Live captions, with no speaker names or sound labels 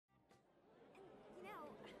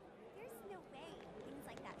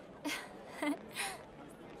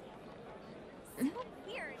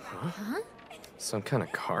Huh? Some kind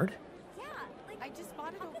of card? Yeah, like I just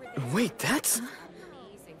bought it over there. Wait, that's...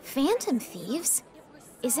 Phantom thieves?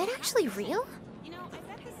 Is it actually real? You know, I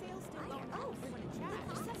bet the sales still go up if we want to chat.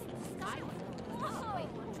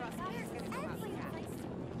 Trust me, it's gonna go up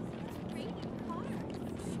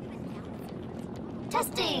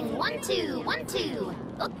fast. Testing, 1, 2, 1, 2.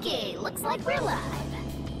 Okay, looks like we're live.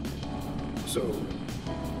 So,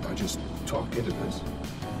 I just talk into this?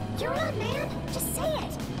 You're on, man. Just say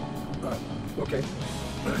it. Okay.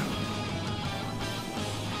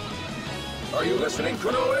 Are you listening,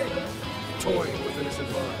 Koei? Toying with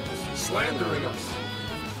innocent lives, slandering us.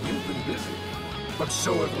 You've been busy, but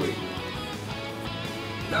so have we.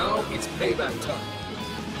 Now it's payback time.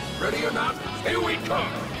 Ready or not, here we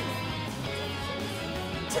come!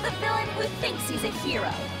 To the villain who thinks he's a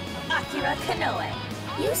hero, Akira Koei.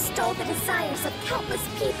 You stole the desires of countless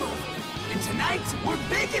people. And tonight, we're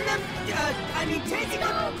baking them, taking them...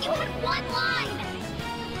 No, you had one line!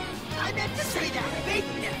 I meant to say that,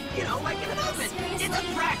 baking them, you know, like in an oven. Seriously? It's a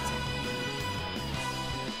fact.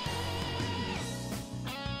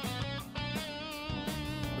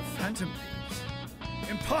 The Phantom Thieves?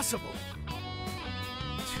 Impossible!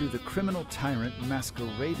 To the criminal tyrant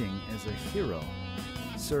masquerading as a hero,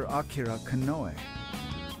 Sir Akira Koei.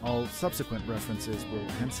 All subsequent references will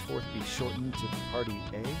henceforth be shortened to Party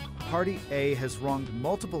A. Party A has wronged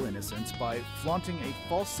multiple innocents by flaunting a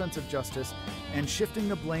false sense of justice and shifting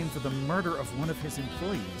the blame for the murder of one of his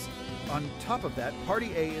employees. On top of that,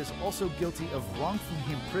 Party A is also guilty of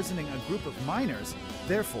wrongfully imprisoning a group of minors.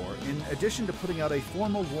 Therefore, in addition to putting out a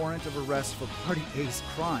formal warrant of arrest for Party A's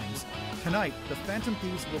crimes, tonight the Phantom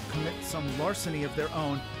Thieves will commit some larceny of their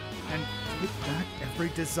own and take back every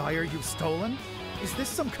desire you've stolen? Is this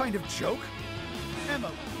some kind of joke?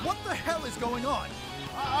 Emma, what the hell is going on?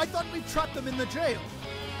 I thought we trapped them in the jail.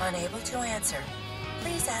 Unable to answer.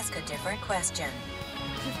 Please ask a different question.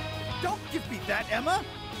 Don't give me that, Emma!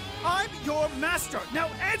 I'm your master! Now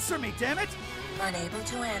answer me, damn it! Unable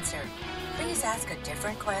to answer. Please ask a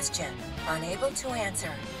different question. Unable to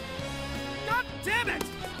answer. God damn it!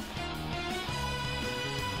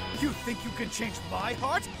 You think you can change my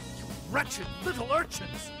heart? You wretched little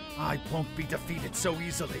urchins! I won't be defeated so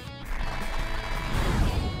easily.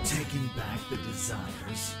 Taking back the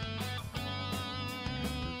desires?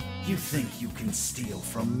 You think you can steal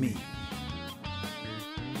from me?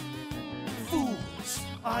 Fools!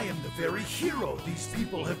 I am the very hero these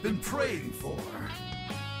people have been praying for.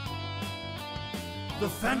 The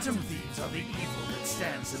Phantom Thieves are the evil that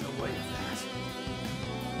stands in the way of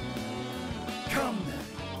that. Come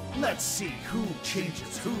then, let's see who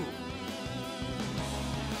changes who.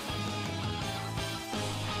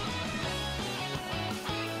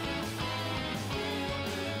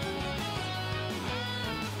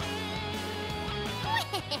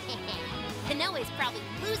 Koei's probably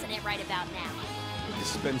losing it right about now.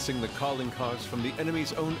 Dispensing the calling cards from the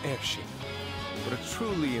enemy's own airship. What a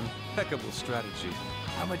truly impeccable strategy.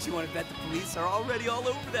 How much you want to bet the police are already all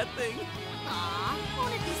over that thing? Aw,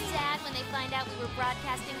 won't it be sad when they find out we were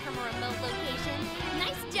broadcasting from a remote location?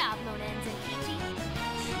 Nice job, Mona and Zenkichi.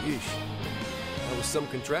 Yeesh. That was some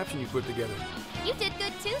contraption you put together. You did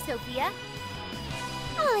good too, Sophia.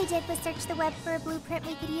 All I did was search the web for a blueprint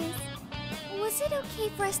we could use. Was it okay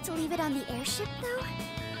for us to leave it on the airship, though?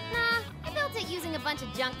 Nah, I built it using a bunch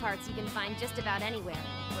of junk parts you can find just about anywhere.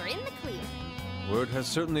 We're in the clear. Word has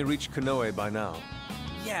certainly reached Koei by now.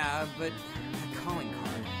 Yeah, but a calling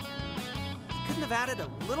card. Couldn't have added a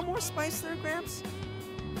little more spice there, Gramps?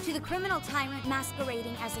 To the criminal tyrant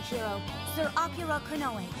masquerading as a hero, Sir Akira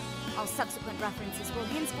Koei. All subsequent references will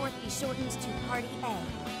henceforth be shortened to Party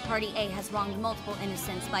A. Party A has wronged multiple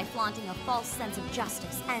innocents by flaunting a false sense of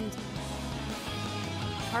justice and...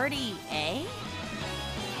 Party A?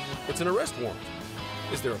 It's an arrest warrant.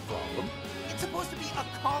 Is there a problem? It's supposed to be a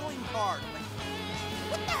calling card. Like,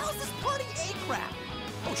 what the hell's this Party A crap?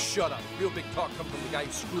 Oh, shut up. Real big talk comes from the guy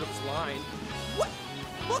who screwed up his line. What?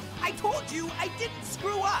 Look, I told you I didn't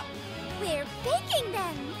screw up. We're baking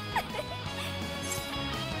them!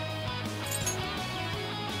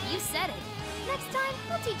 You said it. Next time,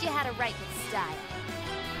 we'll teach you how to write with style.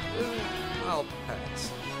 I'll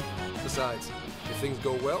pass. Besides, if things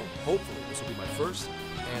go well, hopefully this will be my first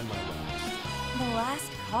and my last. The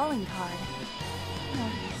last calling card.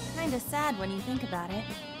 Kinda sad when you think about it.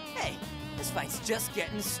 Hey, this fight's just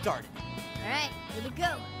getting started. Alright, here we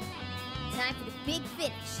go. Time for the big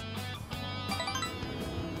finish.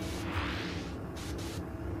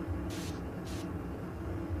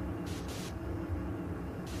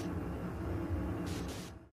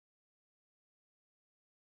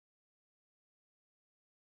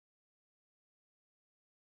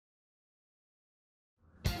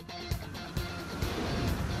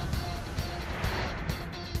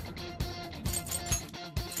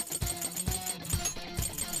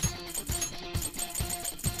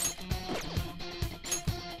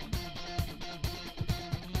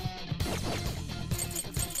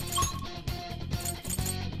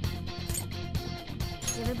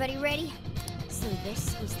 Everybody ready? So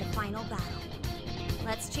this is the final battle.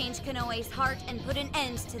 Let's change Konoe's heart and put an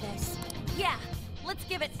end to this. Yeah, let's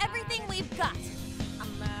give it everything we've got.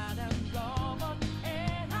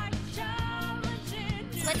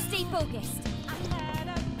 Let's stay focused.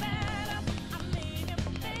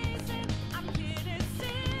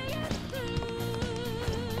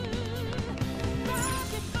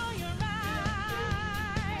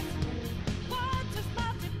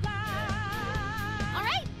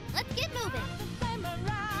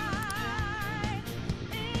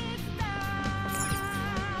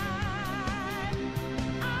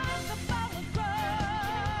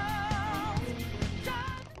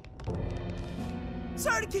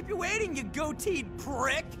 Sorry to keep you waiting, you goateed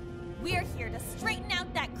prick! We're here to straighten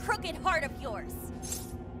out that crooked heart of yours.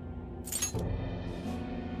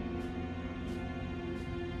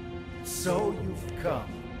 So you've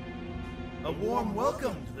come. A warm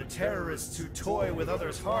welcome to the terrorists who toy with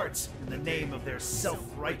others' hearts in the name of their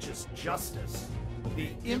self-righteous justice. The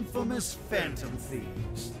infamous Phantom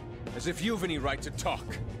Thieves. As if you've any right to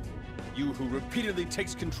talk. You who repeatedly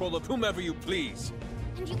takes control of whomever you please.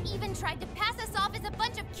 And you even tried to pass us off as a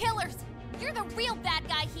bunch of killers! You're the real bad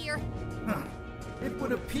guy here! Huh. It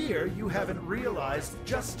would appear you haven't realized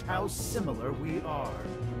just how similar we are.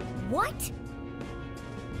 What?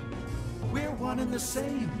 We're one and the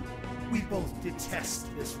same. We both detest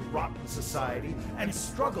this rotten society and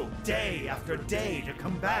struggle day after day to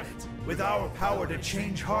combat it. With our power to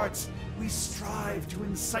change hearts, we strive to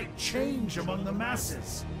incite change among the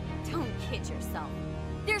masses. Don't kid yourself.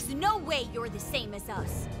 There's no way you're the same as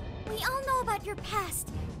us. We all know about your past.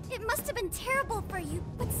 It must have been terrible for you,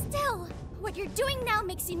 but still, what you're doing now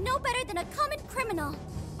makes you no better than a common criminal.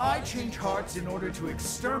 I change hearts in order to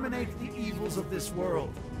exterminate the evils of this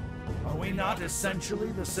world. Are we not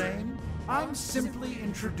essentially the same? I'm simply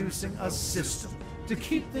introducing a system to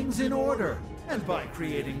keep things in order. And by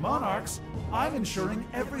creating monarchs, I'm ensuring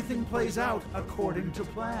everything plays out according to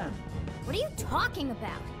plan. What are you talking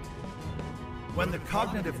about? When the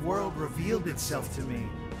cognitive world revealed itself to me,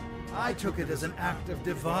 I took it as an act of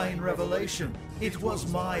divine revelation. It was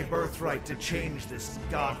my birthright to change this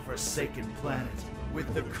godforsaken planet.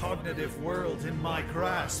 With the cognitive world in my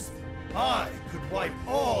grasp, I could wipe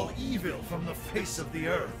all evil from the face of the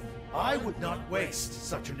earth. I would not waste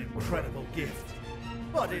such an incredible gift.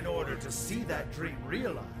 But in order to see that dream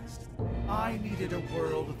realized, I needed a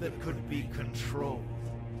world that could be controlled.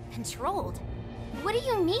 Controlled? What do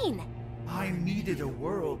you mean? I needed a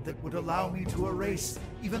world that would allow me to erase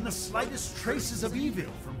even the slightest traces of evil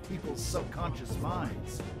from people's subconscious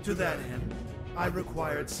minds. To that end, I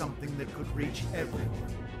required something that could reach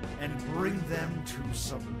everyone and bring them to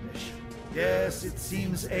submission. Yes, it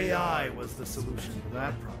seems AI was the solution to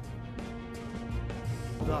that problem.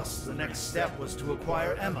 Thus, the next step was to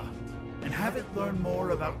acquire Emma and have it learn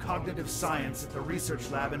more about cognitive science at the research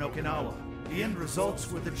lab in Okinawa. The end results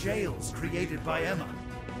were the jails created by Emma.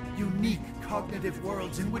 Unique cognitive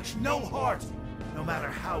worlds in which no heart, no matter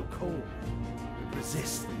how cold, could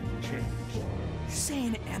resist being changed. You're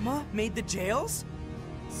saying Emma made the jails?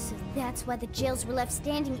 So that's why the jails were left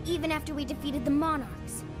standing even after we defeated the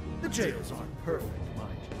monarchs. The jails aren't perfect,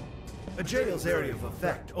 mind you. A jail's area of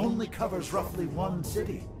effect only covers roughly one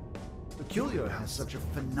city. Peculiar has such a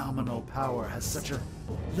phenomenal power, has such a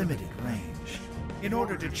limited range. In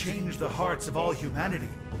order to change the hearts of all humanity,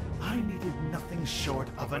 I needed nothing short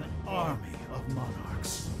of an army of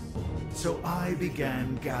monarchs. So I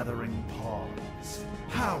began gathering pawns,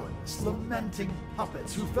 powerless, lamenting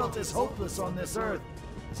puppets who felt as hopeless on this earth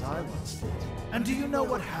as I once did. And do you know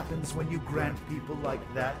what happens when you grant people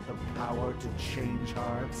like that the power to change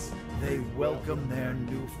hearts? They welcome their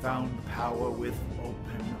newfound power with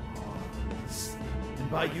open arms.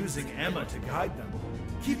 And by using Emma to guide them,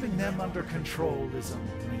 keeping them under control is a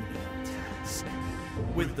menial task.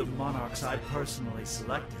 With the monarchs I personally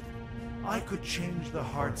selected, I could change the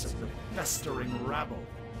hearts of the festering rabble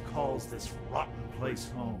who calls this rotten place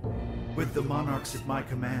home. With the monarchs at my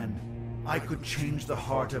command, I could change the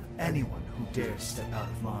heart of anyone who dares step out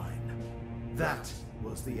of line. That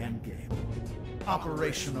was the endgame.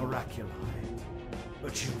 Operation Oraculi.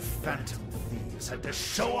 But you phantom thieves had to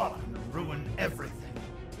show up and ruin everything.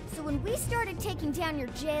 So when we started taking down your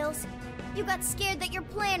jails, you got scared that your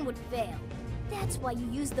plan would fail. That's why you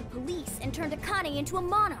used the police and turned Akane into a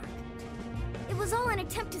monarch. It was all an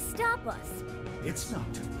attempt to stop us. It's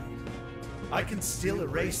not too late. I can still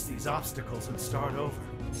erase these obstacles and start over.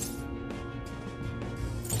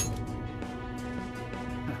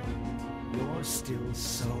 You're still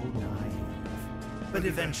so naive. But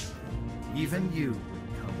eventually, even you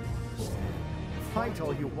would come to understand. Fight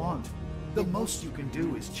all you want, The most you can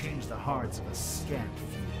do is change the hearts of a scant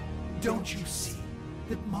few. Don't you see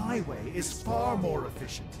that my way is far more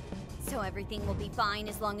efficient? So everything will be fine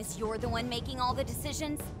as long as you're the one making all the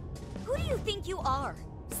decisions? Who do you think you are?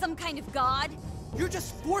 Some kind of god? You're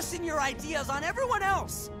just forcing your ideas on everyone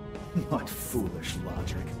else! What foolish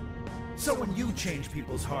logic. So when you change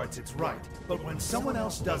people's hearts, it's right, but when someone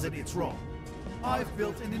else does it, it's wrong. I've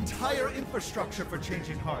built an entire infrastructure for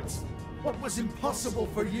changing hearts. What was impossible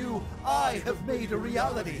for you, I have made a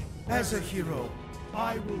reality. As a hero,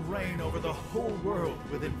 I will reign over the whole world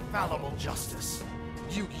with infallible justice.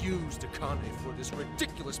 You used Akane for this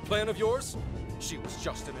ridiculous plan of yours? She was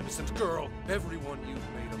just an innocent girl. Everyone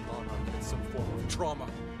you've made a monarch had some form of trauma.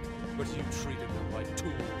 But you treated them like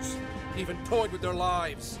tools. Even toyed with their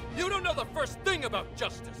lives. You don't know the first thing about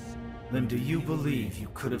justice! Then do you believe you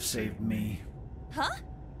could have saved me? Huh?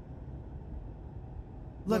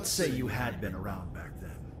 Let's say you had been around back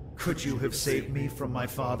then. Could you have saved me from my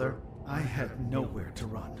father? I had nowhere to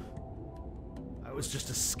run. I was just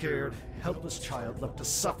a scared, helpless child left to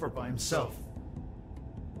suffer by himself.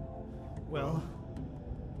 Well,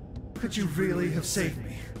 could you really have saved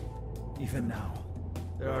me? Even now,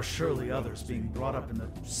 there are surely others being brought up in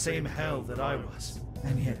the same hell that I was,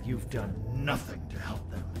 and yet you've done nothing to help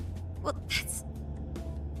them. Well, that's...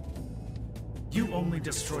 You only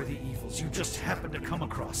destroy the evils you just happen to come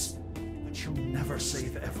across, but you'll never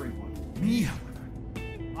save everyone. Me,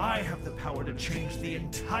 however, I have the power to change the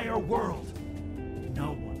entire world.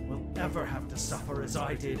 No one will ever have to suffer as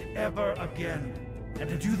I did ever again. And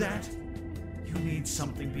to do that, you need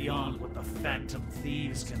something beyond what the Phantom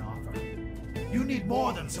Thieves can offer. You need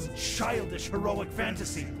more than some childish heroic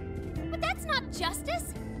fantasy. But that's not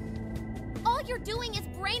justice! All you're doing is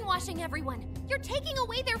brainwashing everyone. You're taking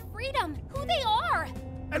away their freedom, who they are!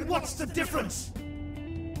 And what's the difference?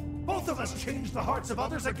 Both of us change the hearts of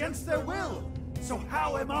others against their will. So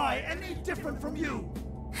how am I any different from you?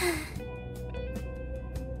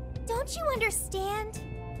 Don't you understand?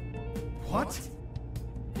 What?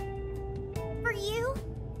 For you,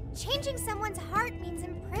 changing someone's heart means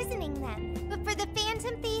imprisoning them. But for the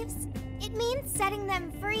Phantom Thieves, it means setting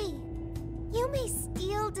them free. You may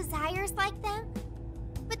steal desires like them,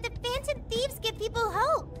 but the Phantom Thieves give people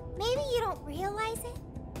hope. Maybe you don't realize it,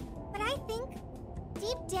 but I think,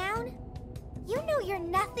 deep down, you know you're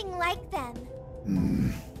nothing like them.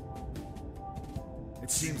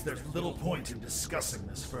 It seems there's little point in discussing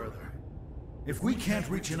this further. If we can't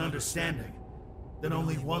reach an understanding, then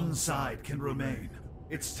only one side can remain.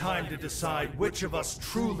 It's time to decide which of us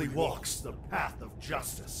truly walks the path of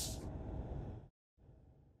justice.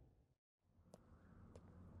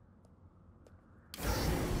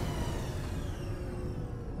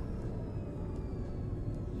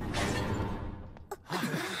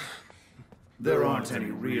 There aren't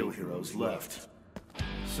any real heroes left.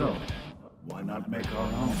 So, why not make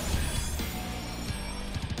our own?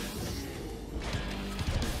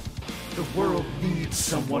 The world needs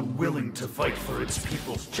someone willing to fight for its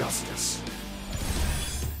people's justice.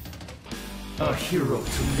 A hero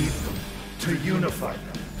to lead them, to unify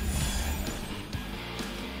them.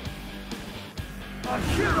 A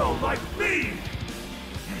hero like me!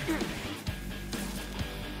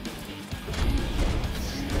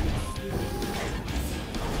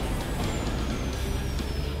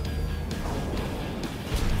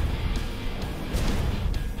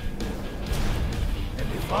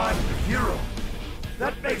 If I'm the hero,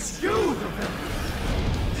 that makes you the villain!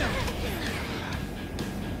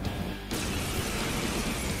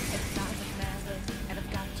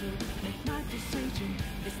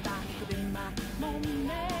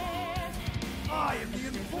 I am the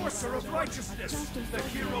enforcer of righteousness, the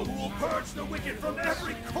hero who will purge the wicked from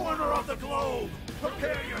every corner of the globe!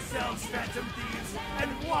 Prepare yourselves, Phantom Thieves, and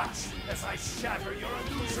watch as I shatter your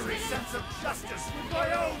illusory sense of justice with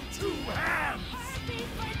my own two hands!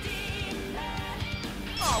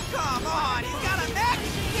 Oh, come on! He's got a neck!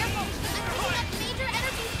 Careful! I'm picking up major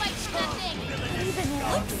energy spikes from that thing! Even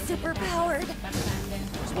looks superpowered.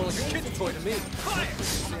 It's more like a kid's toy to me.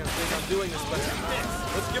 Sam think I'm doing this, but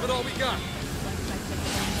let's give it all we got.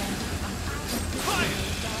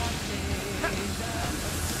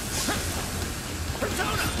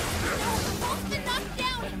 Persona! Almost been knocked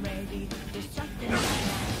down!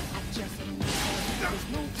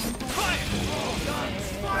 Fire! All guns,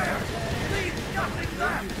 fire! Leave nothing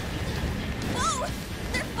left! Whoa!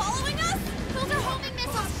 They're following us? Those are homing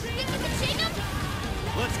missiles! Think we can shake them?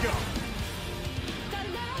 Let's go!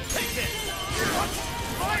 Take this! What?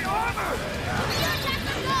 My armor! Your attack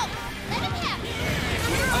them go! Let him have it!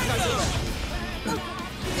 I got this!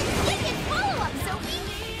 Wicked follow-up, Sophie!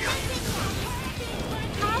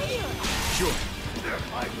 How do you?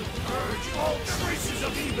 I will purge all traces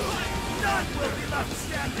of evil. None will be left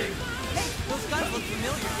standing. Hey, those guns look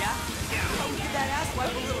familiar, yeah? How we get that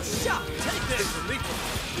asswipe a little shot? Take this! These are lethal.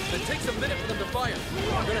 It takes a minute for them to fire.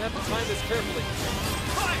 We're gonna have to time this carefully.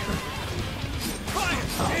 Fire! Fire!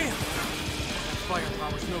 Damn!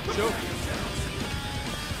 Firepower's no joke.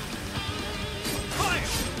 Fire!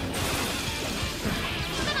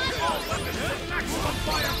 All weapons have maximum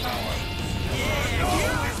firepower! Yeah, No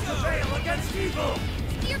is prevail against evil!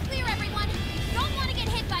 Steer clear, everyone! Don't want to get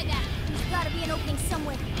hit by that! There's gotta be an opening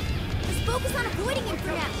somewhere. Just focus on avoiding him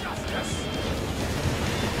for now.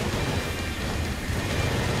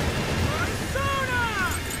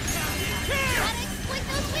 Gotta exploit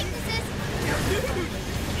those weaknesses!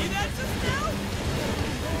 See that just now?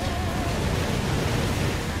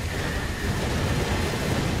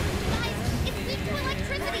 Guys, it's weak to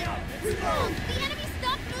electricity! It's wrong! The enemy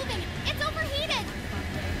stopped moving! It's overheated!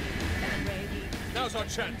 Now's our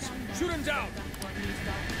chance. Shoot him down!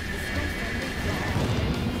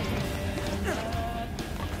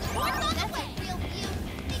 What's on the way? Real view.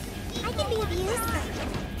 I can be of use.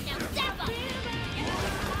 Now zap up!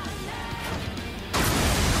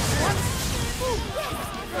 Ooh, yes!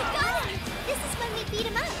 We got him! This is when we beat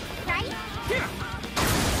him up, right?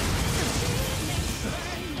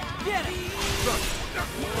 Get it!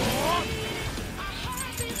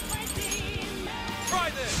 Try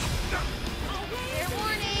this! Fair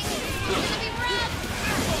warning! It's gonna be rough!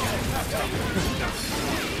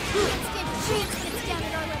 Can't stand a chance when it's down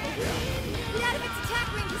at our level. Get out of its attack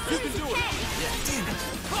range as soon as you can! Yeah, damn it!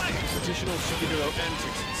 Additional superhero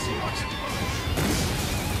antics, it seems.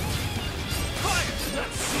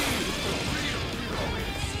 Let's see who the real hero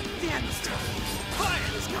is! Damn this stuff! Fire!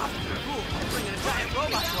 This costume is cool. I'm bringing a giant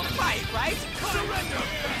robot to a fight, right? Surrender!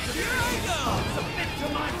 Here I go! Submit to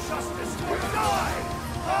my justice or die!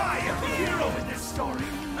 I am the hero in this story!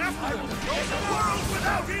 I will create a world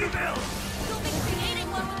without evil! You'll be creating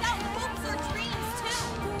one without hopes or dreams, too!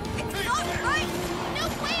 It's not right! No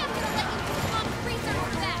way I'm gonna let you do Mom's research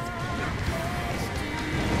for that!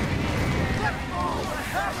 Let fall the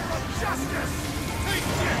hammer of justice! Take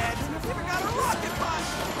Dad, I've never got a rocket punch!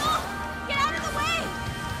 No! Get out of the way!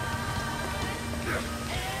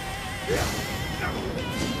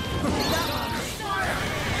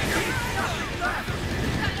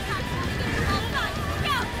 All done!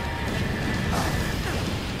 Go!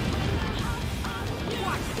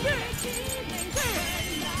 What do you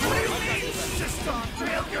mean, system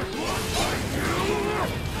failure? The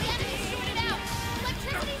enemy's sorted out!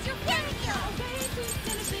 Electricity's your favorite kill!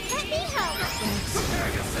 Let me help! Prepare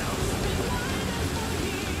yourselves!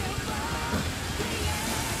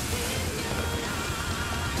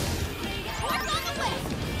 Work on the way!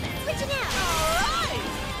 Switching out! Alright!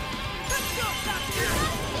 Let's go, Doctor!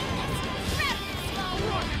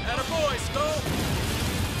 Attaboy, Skull!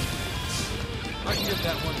 I can get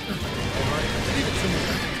that one. Alright, leave it to me.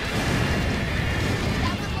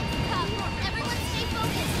 That one looks tough. Everyone stay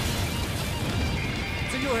focused.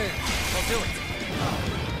 It's in your hands. I'll do it.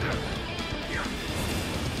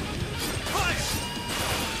 Fire!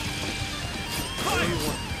 What do you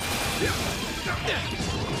want?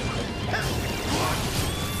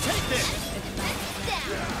 Take this! Down.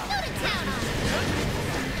 Go to town on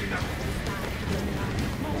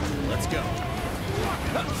Let's go.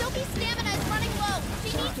 it. Sophie's stamina is running low. She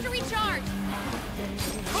needs to recharge.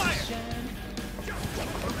 Fire!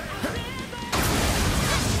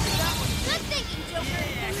 Good thinking, Joker.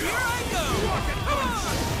 Here I go!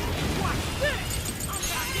 Watch this!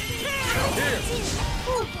 Here.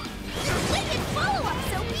 Wicked follow-up,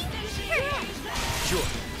 Sophie! Perfect! Sure.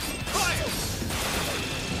 Fire!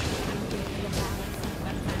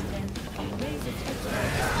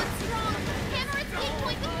 What's wrong? Hammer its weak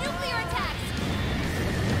point with nuclear attacks.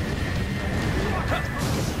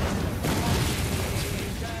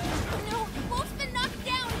 No, Wolf's been knocked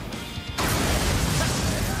down.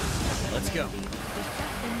 Let's go.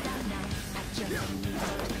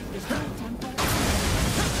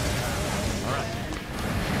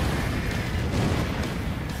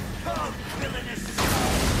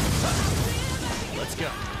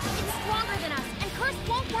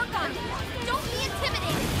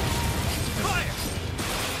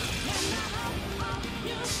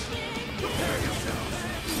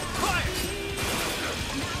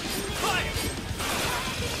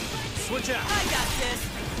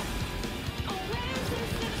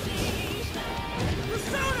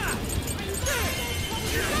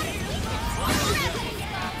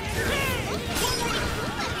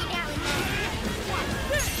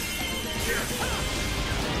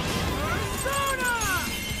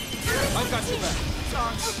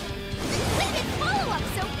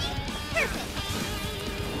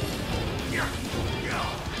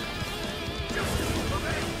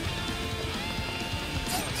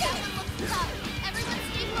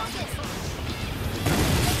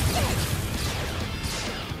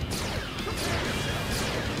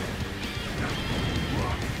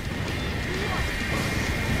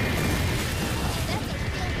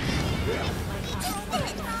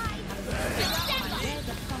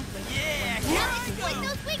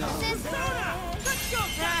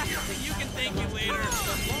 Thank you, leader. Way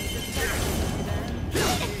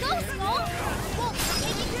to go, Skull! Whoa,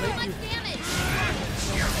 taking too much damage!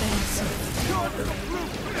 You're the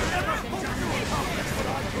brute! Never hope to accomplish what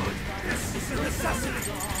I could! This is a necessity!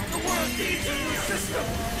 The world needs a new system!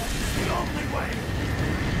 It's the only way!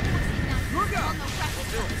 Look out!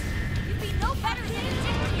 You'd be no better than a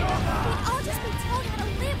dick. We'd all just be told how to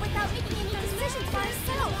live without making any decisions for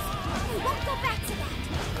ourselves. We won't go back to that.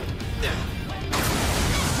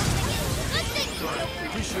 Good thing, Joker!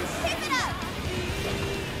 Keep it up!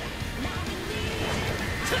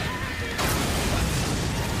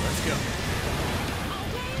 Let's go.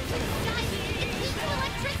 Guys, it's weak to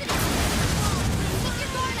electricity! Keep your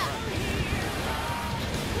guard up!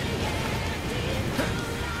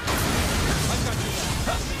 I've got you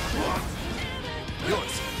back.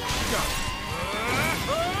 Yours. Go.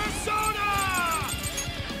 Persona!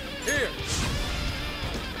 Here.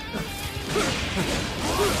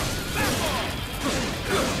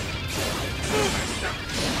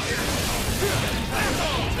 Back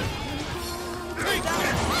off! Take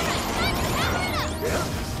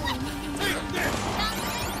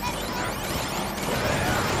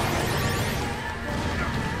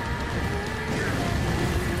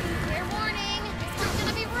Fair warning, this one's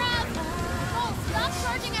gonna be rough. Oh, stop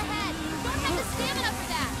charging ahead. You don't have the stamina for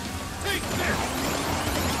that. Take this!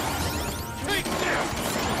 Take this!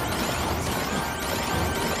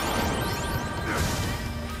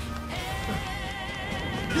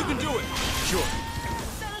 You can do it! Sure.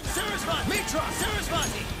 Sarasvati! Mitra!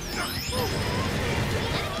 Sarasvati! The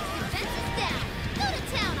enemy's defense is down. Go to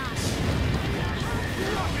town on it.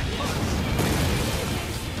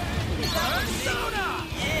 Persona!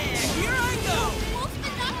 Yeah, here I go! Wolf's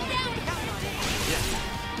been knocked down.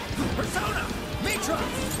 Persona! Mitra!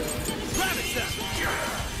 Ravage them!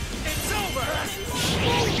 It's over!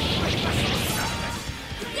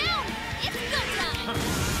 Down! It's go time!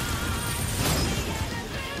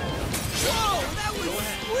 Whoa! That was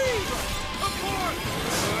sweet! Abort!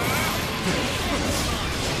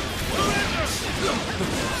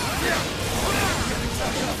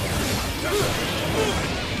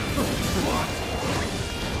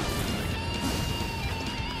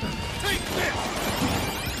 Take this!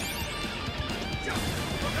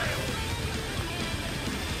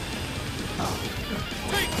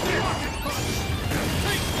 Take this!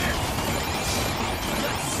 Take this!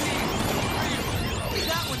 Let's see! Leave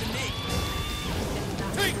that one to me!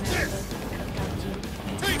 Take this!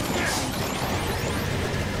 Take this!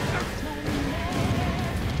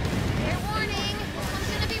 Fair warning, this one's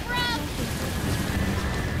gonna be rough.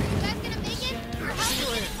 You guys gonna make it? Your health is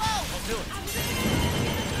getting low. I'll do it!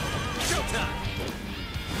 Showtime!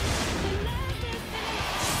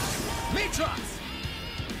 Mitros!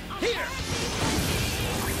 Here!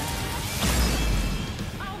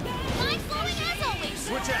 Mind blowing as always.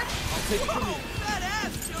 Switch out! I'll take it from you!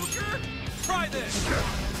 Badass, Joker! Try this!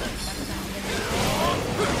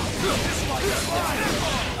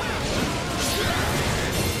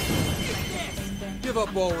 Give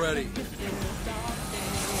up already.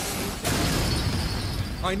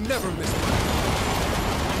 I never miss one.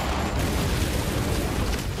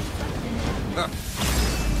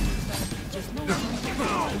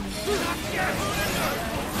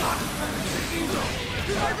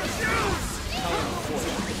 I refuse!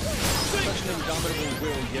 Such an indomitable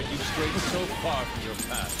will, yet you've strayed so far from your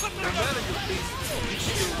path. No matter your beast, you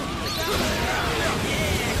still Yeah,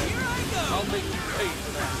 here I go! I'll make you pay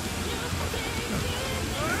for that.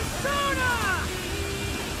 Persona!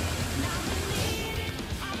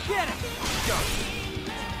 Get it! Go!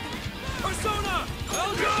 Persona!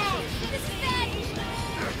 I'll go! This is bad.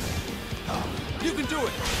 You can do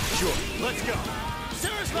it! Sure. Let's go!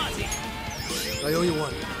 Sarasvati! I owe you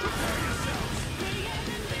one.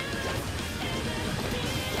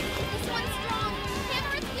 This one's strong.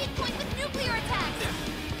 Hammer its weak point with nuclear attacks.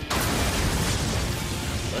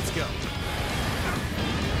 Let's go.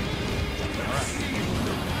 All right.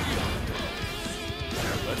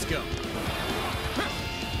 Let's go.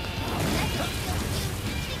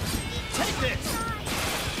 Take this!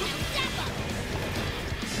 Zap 'em.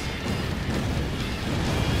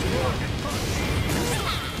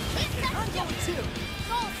 I'm going too!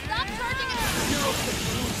 Soul, stop charging ahead.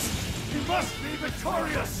 You must be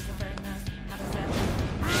victorious!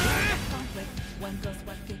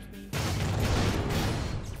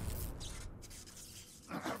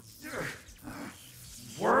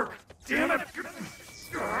 Work? Damn it!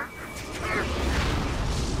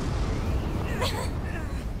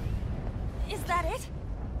 Is that it?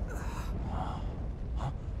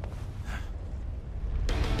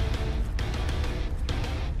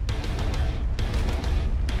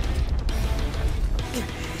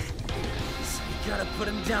 Gotta put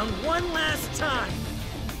him down one last time!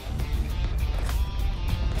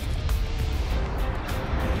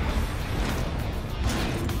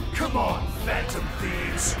 Come on, Phantom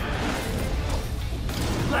Thieves!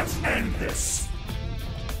 Let's end this!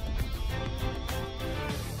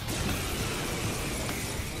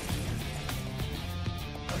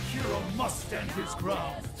 A hero must stand his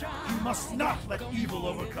ground. He must not let evil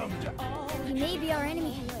overcome him. He may be our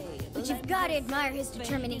enemy, but you've got to admire his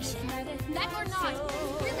determination. That or not,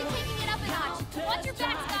 really taking it up a notch. Watch your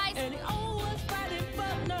backs, guys!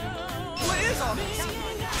 What is all this?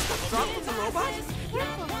 Drop with the robot?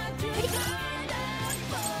 Careful. Ready?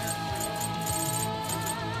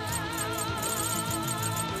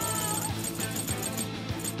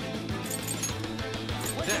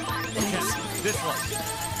 There. Yes. This one.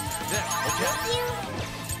 There. Okay.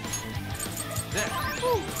 There.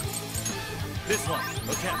 Ooh. This one.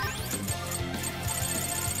 Okay.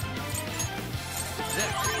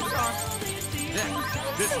 There. There.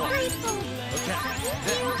 This one. Okay.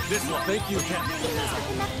 There. This one. Thank you. Okay.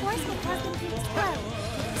 Enough force will cause them to explode.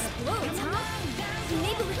 Explode, huh?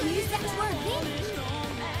 Maybe we can use that to our advantage.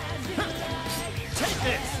 Take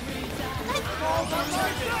this.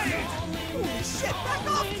 Holy shit, back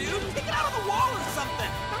off, dude! Take it out of the wall or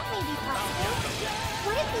something! That may be possible.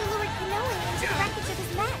 What if we lured Koei into the wreckage of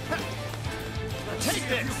his mech? Take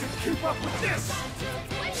this. You can keep up with this!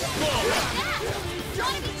 Whoa! You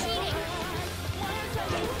wanna be cheating?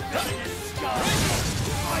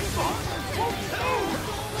 I thought too!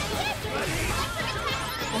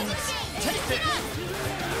 Take this.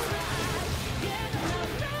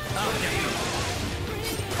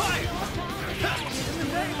 Fire! In the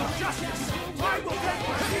name of justice, I will get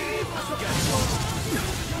my evil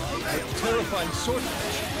Terrifying sword.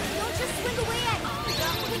 Don't just swing away at him.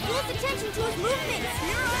 Pay close attention to his movements.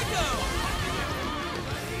 Here I go!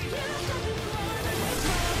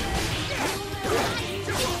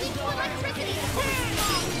 Electricity!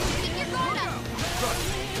 Keep your guard up!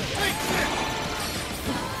 Take this.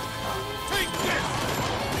 Take this.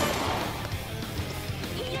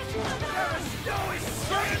 There is no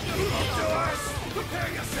escape, evildoers!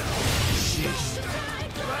 Prepare yourself! Sheesh.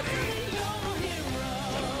 Ready?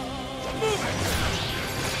 Move it.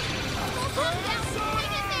 Calm down!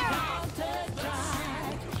 Hang in there!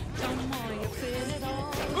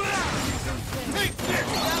 Take this.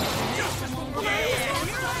 Yeah,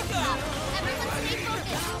 here I go! Everyone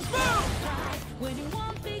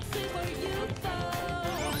stay focused!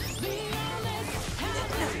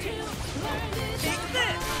 Boom! Take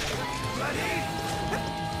this! Ready?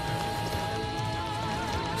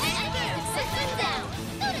 Sit them down!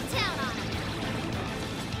 Go to town on him!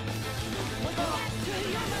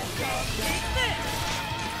 Take this!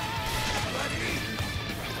 Ready?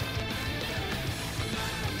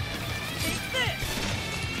 Take this!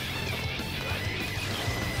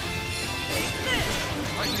 Take this!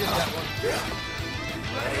 I can get that one.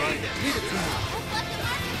 Ready? Leave it to me. Let them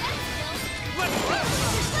mark your best skills! Let's go.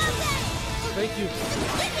 Thank you.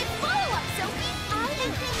 Wicked follow-up, Sophie! I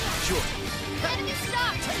am Sure. Enemy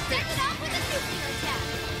stop! Finish it off with a nuclear attack!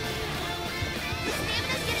 Your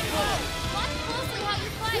stamina's getting low! Watch closely how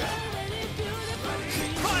you fight!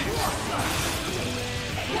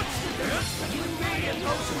 What's the difference between me and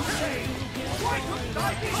those who say, why couldn't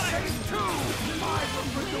I be saved too? I will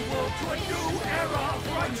bring the world to a new era of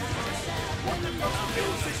righteousness. One that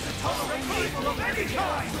refuses to tolerate evil of any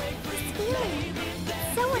kind. This feeling.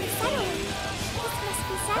 It's so unsettling. This must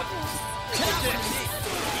be sadness. Take this.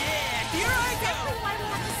 Yeah, here I go! Exactly why we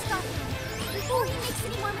have to stop him. Before he makes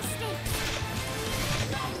any more mistakes.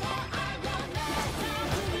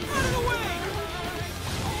 Out of the way!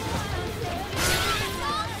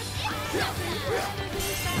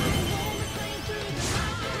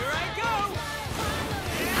 Here I go!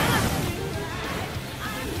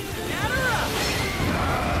 Get her up!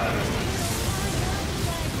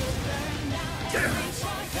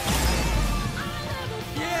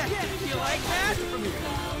 Yeah, you like that?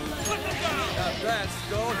 Not bad,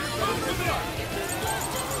 Stone.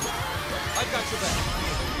 I got your back.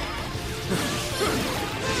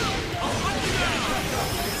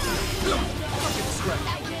 Fucking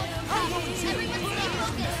Scramble. Everyone stay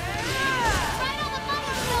focused! Right on the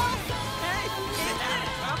bubble, Soul!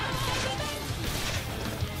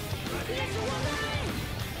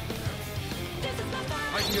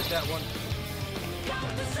 I can get that one.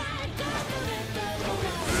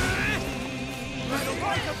 By the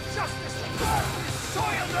light of justice, burn this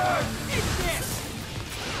soiled earth! Take this!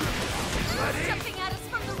 Ready? Jumping at us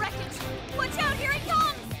from the wreckage! Watch out, here it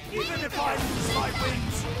comes! Even if I lose my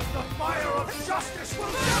wings, the fire of justice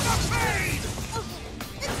will never fade!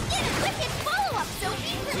 Let's get a wicked follow-up,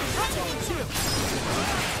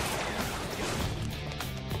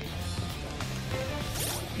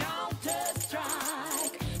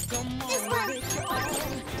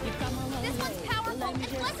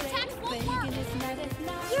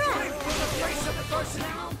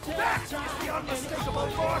 unmistakable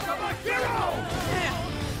mark of a hero! Yeah!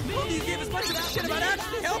 Well, you gave us much of a shit about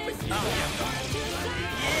actually helping. Yeah,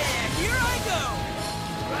 here I go!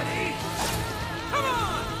 Ready? Come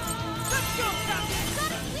on! Let's go, Captain!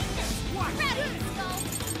 Got his weakness! Ready, Skull!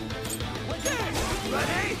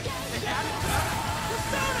 Ready?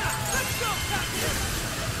 Persona! Let's go, Captain!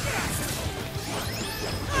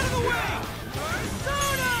 Out of the way!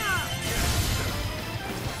 Persona!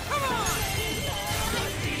 Come on!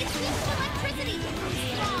 It's weak to electricity!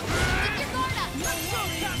 Strong! Keep your guard up! Let's go,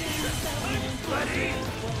 Captain! Ready?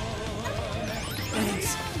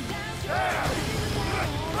 Thanks. There!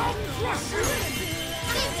 I'll crush you! There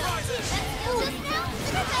you go! Let's do this now!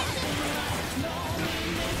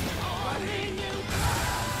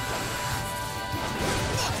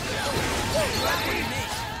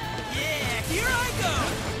 Yeah, here I go!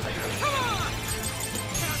 Come on!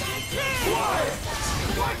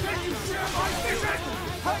 Why can't you share my vision?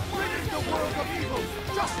 I'm ridding the world of evil,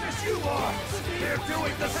 just as you are! They're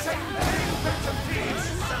doing the same thing, Phantom Thieves!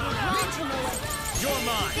 You're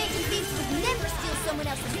mine! Phantom Thieves would never steal someone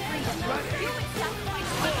else's freedom. Ready?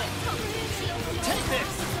 Take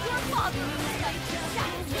this! Your father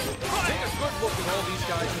Take a good look at all these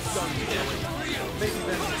guys have done today. Maybe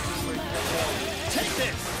that's the secret of all. Take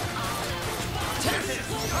this! Take this!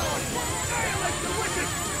 Annihilate the wicked!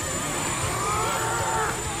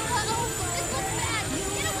 Uh-oh! This looks bad!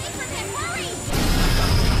 Get away from him! Hurry!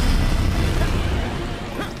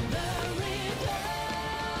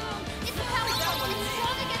 It's powerful! It's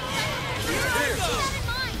strong against that! Here I Keep go! that in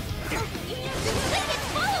mind! Wicked,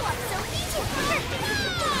 follow us, Sophie!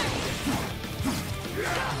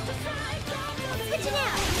 Switching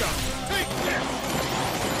out! Take this!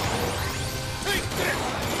 Take this!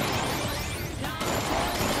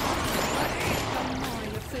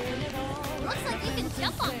 Looks like you can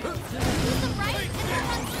jump on them. Use the right and then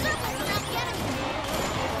run circles around the enemy.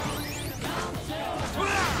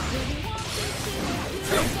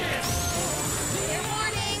 Fair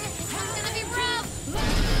warning, this one's gonna be rough.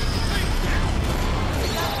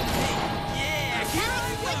 Yeah, here I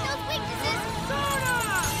Exploit go! those weaknesses.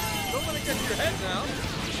 Don't let it get to your head now.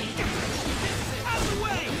 Out of the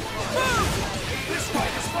way! Boom! This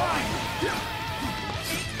fight is fine!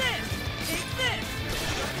 Eat this! Eat this!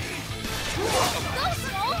 Go,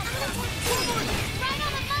 Skull! Right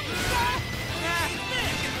on the money, sir!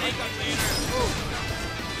 This can make up later.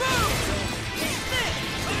 Boom! Eat this!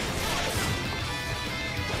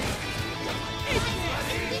 Eat this!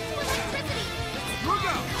 Weak to electricity. Look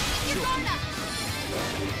out! Keep your guard up.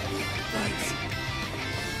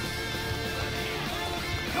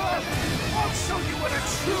 Come! I'll show you what a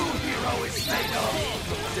true hero is made of!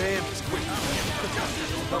 Damn, he's quick.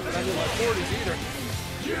 Not that I knew my 40s either.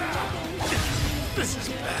 This is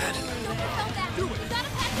bad. Don't go back. You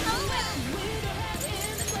gotta pass it over.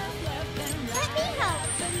 Let me help.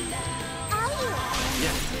 I'll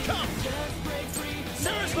Yeah, come!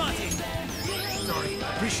 Sarasvati! Sorry,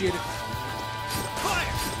 appreciate it.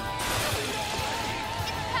 Fire!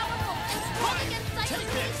 It's powerful and strong against psychic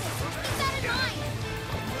weakness. Keep that in mind.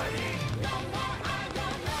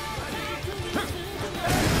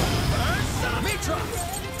 Mitros!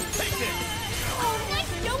 Take this! Oh,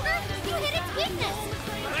 nice, Joker! You hit its weakness.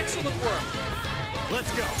 Excellent work.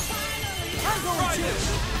 Let's go! I'm going to!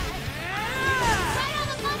 Right on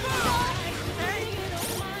the money, Skull.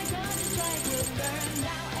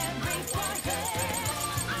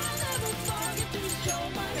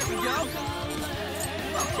 Here we go!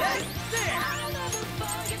 Okay, there!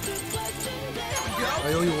 There we go!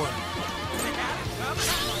 I owe you one.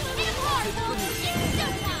 Hit hard, Skull. It's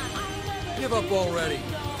showtime. Give up already.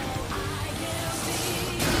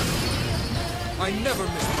 I never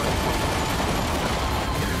miss my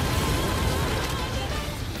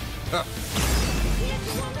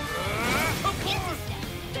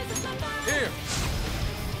Here.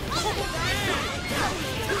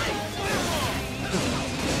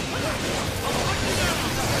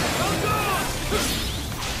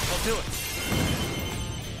 I'll do it!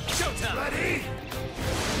 Showtime! Ready?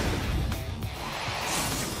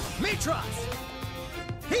 Mitros!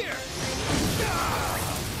 Here!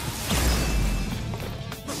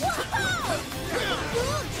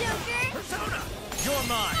 Cool, Joker. Persona! You're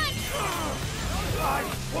mine! I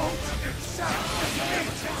won't accept defeat!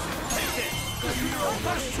 Take this! The hero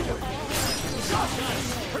must do it! Justice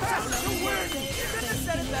has to win! Couldn't have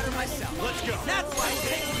said it better myself. Let's go! That's why I'm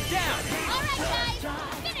taking you down! All right, guys.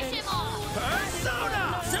 Finish him off.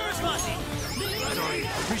 Persona! Sarasvati! Sorry,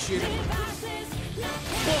 appreciate it.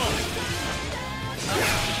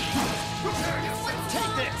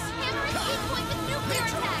 Take this! Hammer and speed point with nuclear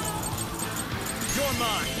attacks. You're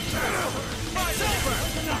mine! It's over!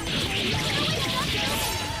 Hit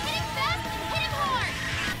him fast and hit him hard!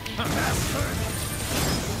 Bastard!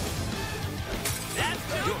 That's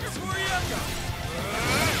Joker for you!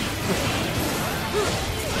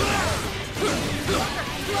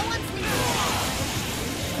 Throw on sleep!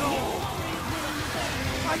 No!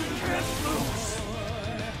 I can't lose!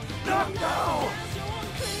 Not now!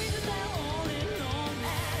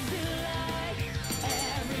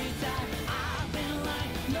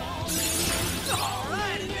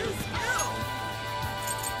 Alright, a new skill!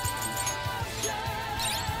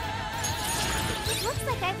 It looks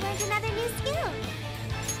like I've learned another new skill.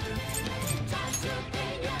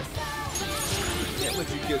 Can't let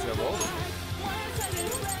you kids have all of them.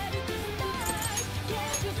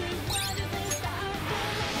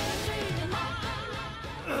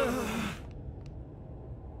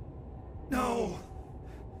 No!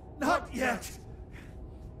 Not yet!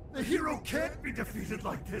 The hero can't be defeated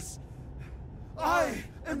like this! I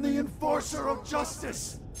am the enforcer of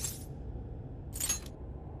justice!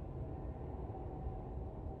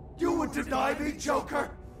 You would deny me,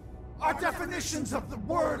 Joker? Our definitions of the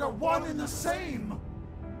word are one and the same!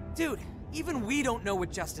 Dude, even we don't know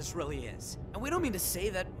what justice really is. And we don't mean to say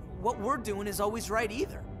that what we're doing is always right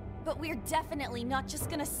either. But we're definitely not just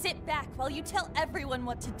gonna sit back while you tell everyone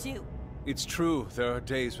what to do. It's true, there are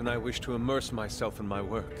days when I wish to immerse myself in my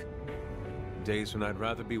work. Days when I'd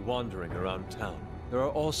rather be wandering around town. There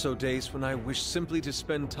are also days when I wish simply to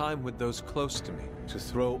spend time with those close to me. To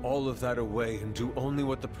throw all of that away and do only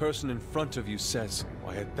what the person in front of you says.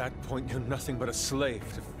 Why, at that point, you're nothing but a slave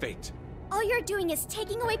to fate. All you're doing is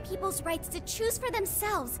taking away people's rights to choose for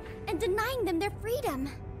themselves and denying them their freedom.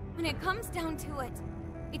 When it comes down to it,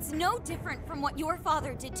 it's no different from what your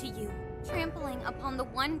father did to you. Trampling upon the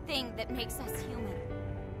one thing that makes us human.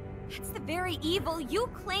 That's the very evil you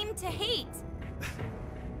claim to hate.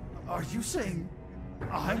 Are you saying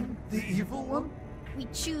I'm the evil one? We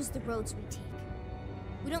choose the roads we take.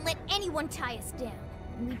 We don't let anyone tie us down.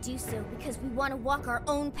 And we do so because we want to walk our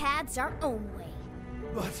own paths our own way.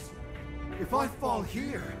 But if I fall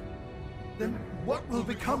here, then what will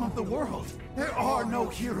become of the world? There are no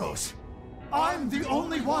heroes. I'm the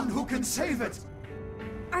only one who can save it.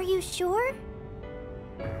 Are you sure?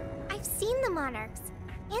 I've seen the monarchs,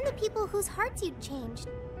 and the people whose hearts you'd changed.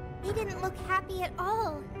 They didn't look happy at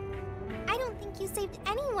all. I don't think you saved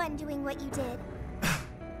anyone doing what you did.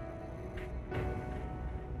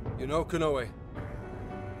 You know, Koei,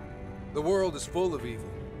 the world is full of evil,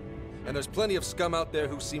 and there's plenty of scum out there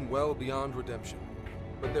who seem well beyond redemption.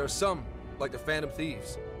 But there are some, like the Phantom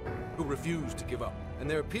Thieves, who refuse to give up. And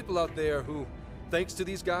there are people out there who, thanks to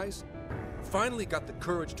these guys, finally got the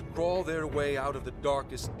courage to crawl their way out of the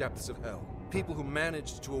darkest depths of hell. People who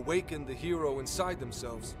managed to awaken the hero inside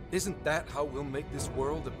themselves. Isn't that how we'll make this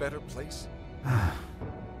world a better place?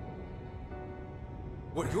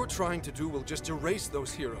 What you're trying to do will just erase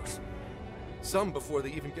those heroes. Some before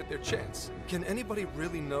they even get their chance. Can anybody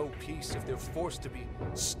really know peace if they're forced to be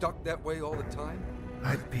stuck that way all the time?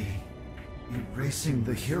 I'd be erasing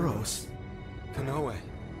the heroes. Koei,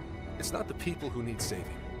 it's not the people who need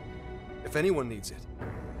saving. If anyone needs it,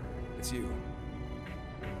 it's you.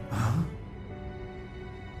 Huh?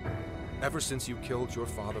 Ever since you killed your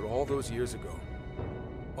father all those years ago,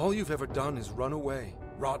 all you've ever done is run away,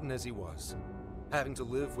 rotten as he was. Having to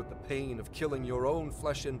live with the pain of killing your own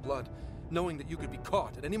flesh and blood, knowing that you could be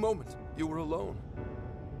caught at any moment. You were alone.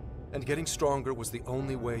 And getting stronger was the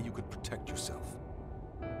only way you could protect yourself.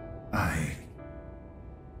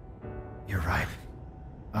 You're right.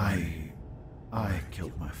 I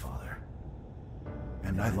killed my father.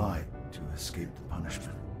 And I lied to escape the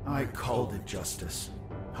punishment. I called it justice,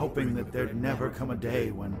 hoping that there'd never come a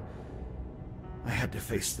day when I had to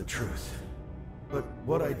face the truth. But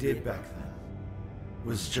what I did back then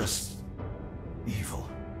was just evil.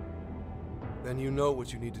 Then you know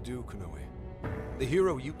what you need to do, Koei. The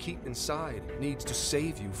hero you keep inside needs to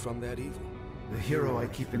save you from that evil. The hero I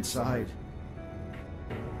keep inside,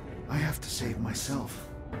 I have to save myself.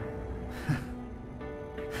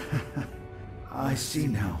 I see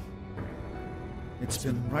now. It's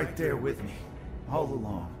been right there with me, all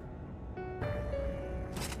along.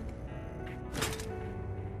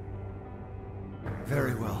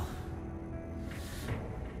 Very well.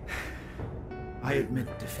 I admit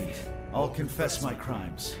defeat. I'll confess my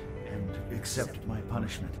crimes, and accept my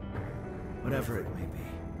punishment. Whatever it may be.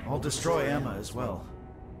 I'll destroy Emma as well.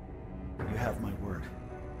 You have my word.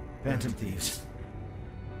 Phantom Thieves.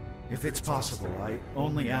 If it's possible, I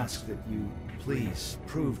only ask that you please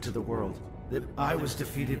prove to the world that I was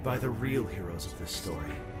defeated by the real heroes of this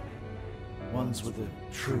story. Ones with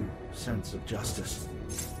a true sense of justice.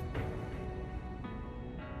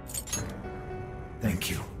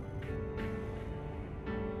 Thank you.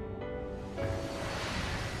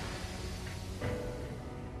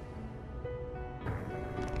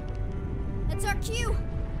 That's our cue.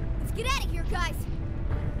 Let's get out of here, guys.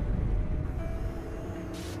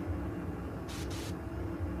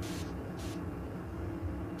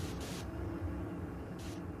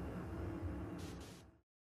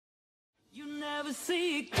 You never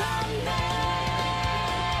see it coming.